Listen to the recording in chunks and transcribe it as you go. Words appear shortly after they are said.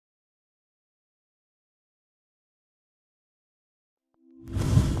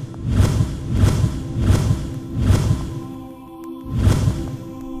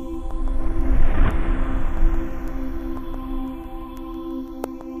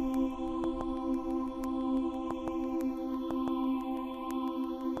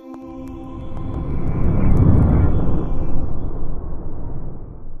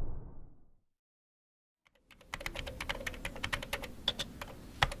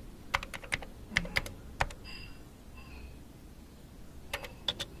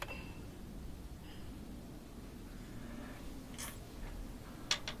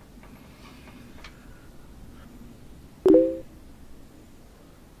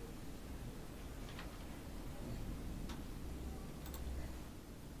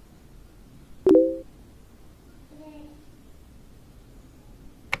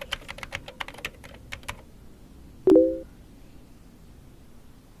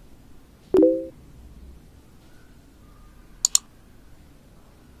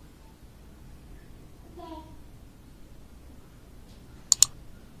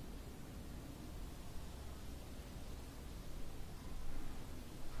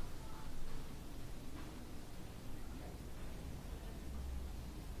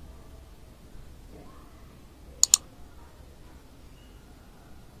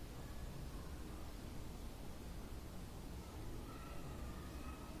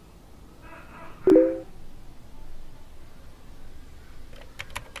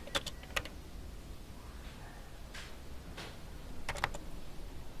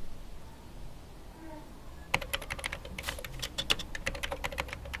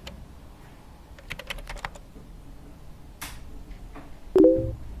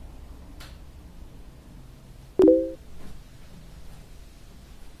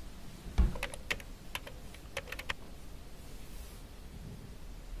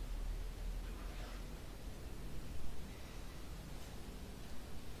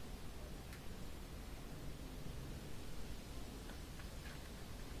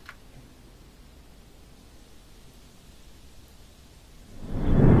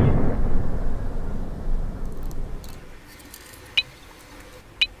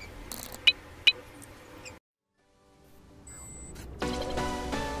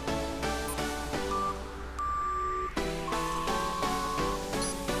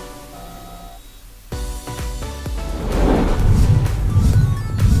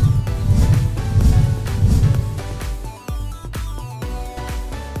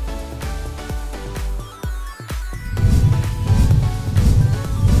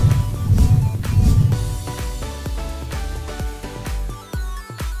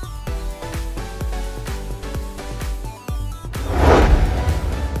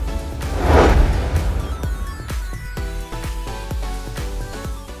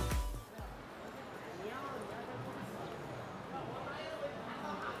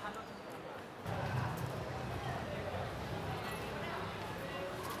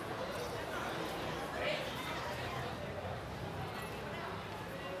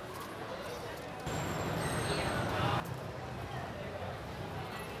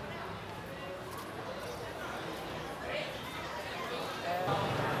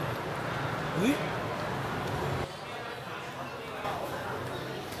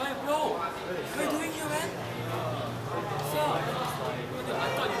What are you doing here, man? What's up? I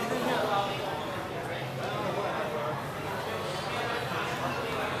thought you didn't hear.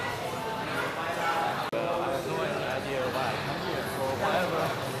 I have no idea why I come here, so whatever.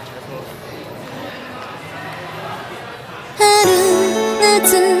 Let's go. 春、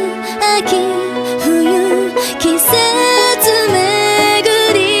夏、秋、冬、季節巡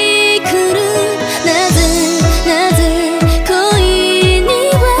り来るなぜ恋に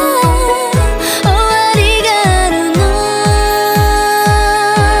は終わりがあるの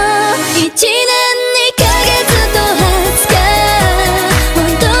1年2ヶ月と20日本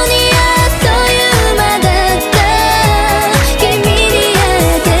当にあっという間だった君に会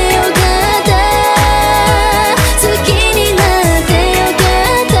えてよかった好きになってよか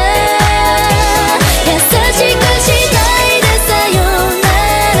った優しくしたいでさよな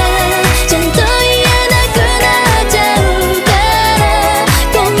らちゃんと言えなくなっちゃうから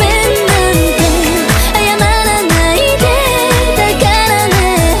ごめんなんて謝らないでだからね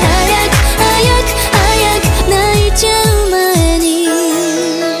早く泣いちゃう前に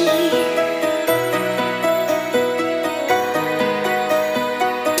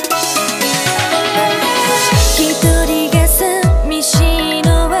一人が寂しい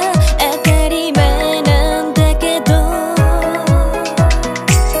のは当たり前なんだけど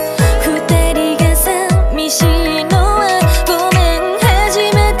二人が寂しいのはごめん初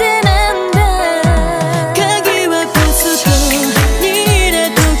めてなんだ鍵はポストに入れ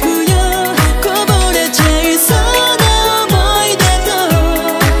とくよこぼれちゃいそうな思い出と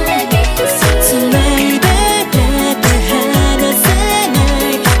繋いでて離せな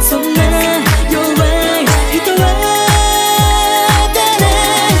いそんな弱い人は誰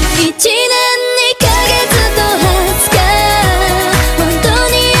1年2ヶ月と20日本当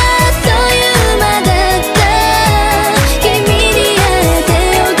にあっという間だった君に会えて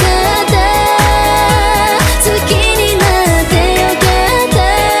よかった好きになってよかった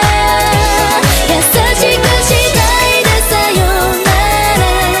優しくしたいでさよなら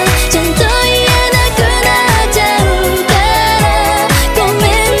ちゃんと言えなくなっちゃうからごめ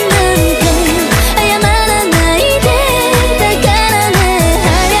んなんて謝らないでだからね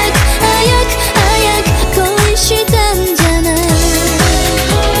早く恋したんじゃない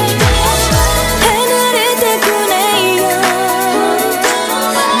離れたくないよ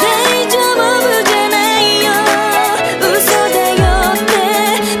大丈夫じゃないよ嘘だよって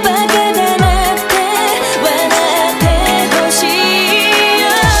バカだなって笑ってほしいよ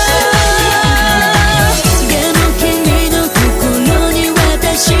でも君の心に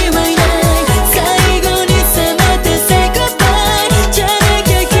私はいない最後にせめて Say goodbye じゃなき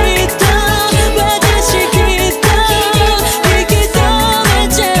ゃきっと私きっと引き止め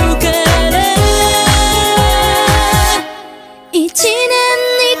ちゃうから1年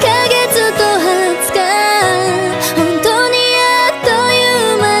2ヶ月と20日本当にあっとい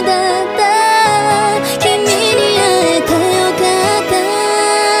う間だった君に会えてよかった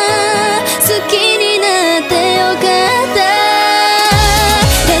好きになってよかった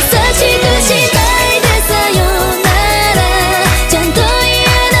優しくしたいでさよならちゃんと言え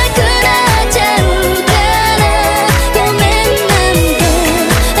なくなっちゃうからごめんなんて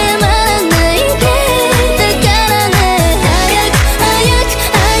謝らないでだからね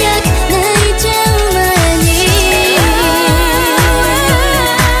早く泣いちゃう前に春、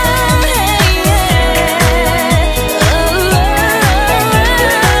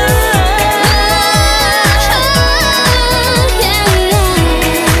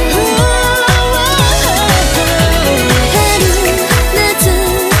夏、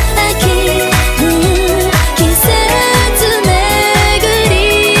秋、冬、季節巡り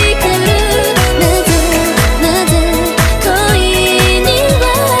来るなぜ恋には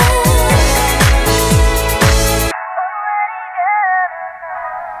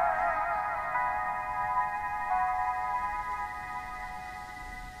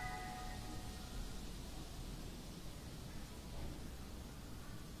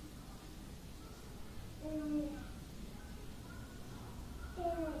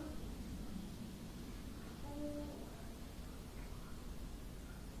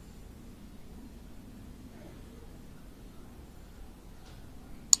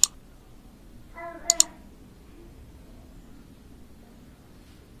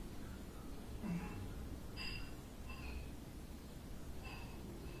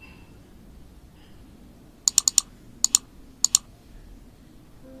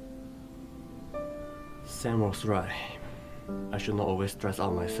Sam was right. I should not always stress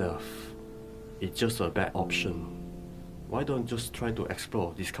out myself. It's just a bad option. Why don't just try to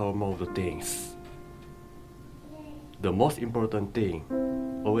explore, discover more of the things? The most important thing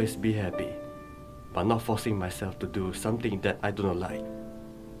always be happy, but not forcing myself to do something that I do not like.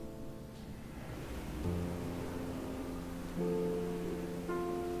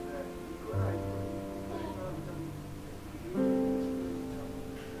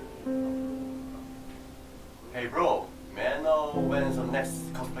 Hey bro, may I know when's the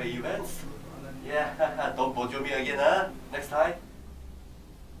next cosplay events? Yeah, don't bojo me again, huh? Next time.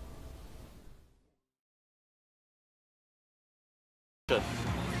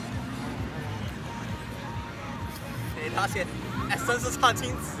 他现哎，绅士唱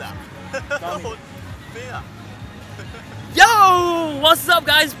青子啊！我没啊。Yo, what's up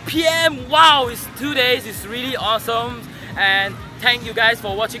guys? PM, wow, it's 2 days, it's really awesome. And thank you guys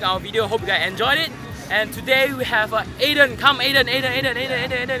for watching our video, hope you guys enjoyed it. And today we have Aiden, come Aiden,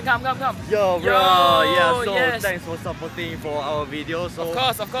 come. Yo bro, Yo, yeah, so yes. thanks for supporting for our videos. So, Of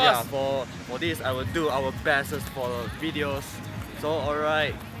course. Yeah, for this I will do our best for the videos. So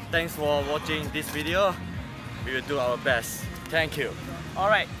alright, thanks for watching this video. We will do our best. Thank you.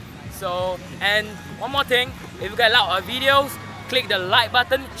 Alright, so, and one more thing, if you guys like our videos, click the like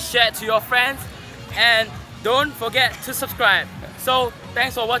button, share it to your friends, and don't forget to subscribe. So,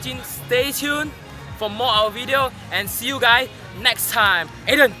 thanks for watching, stay tuned for more our video, and see you guys next time.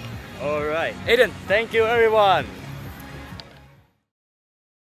 Aiden! Alright. Aiden! Thank you everyone.